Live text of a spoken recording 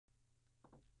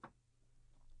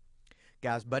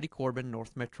Guys, Buddy Corbin,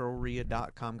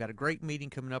 NorthMetroREIA.com. Got a great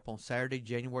meeting coming up on Saturday,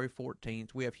 January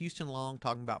 14th. We have Houston Long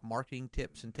talking about marketing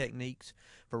tips and techniques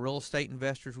for real estate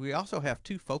investors. We also have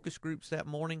two focus groups that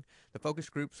morning. The focus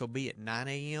groups will be at 9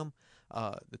 a.m.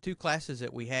 The two classes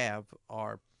that we have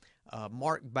are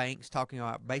Mark Banks talking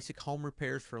about basic home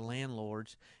repairs for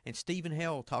landlords, and Stephen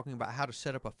Hell talking about how to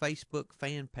set up a Facebook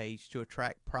fan page to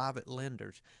attract private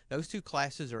lenders. Those two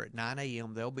classes are at 9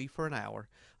 a.m. They'll be for an hour.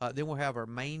 Then we'll have our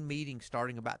main meeting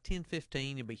starting about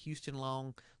 10:15. It'll be Houston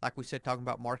Long, like we said, talking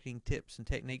about marketing tips and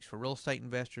techniques for real estate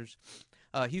investors.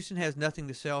 Houston has nothing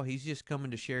to sell. He's just coming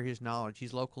to share his knowledge.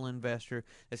 He's a local investor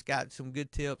that's got some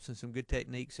good tips and some good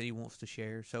techniques that he wants to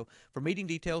share. So for meeting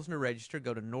details and to register,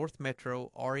 go to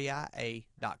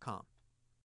northmetroreia.com.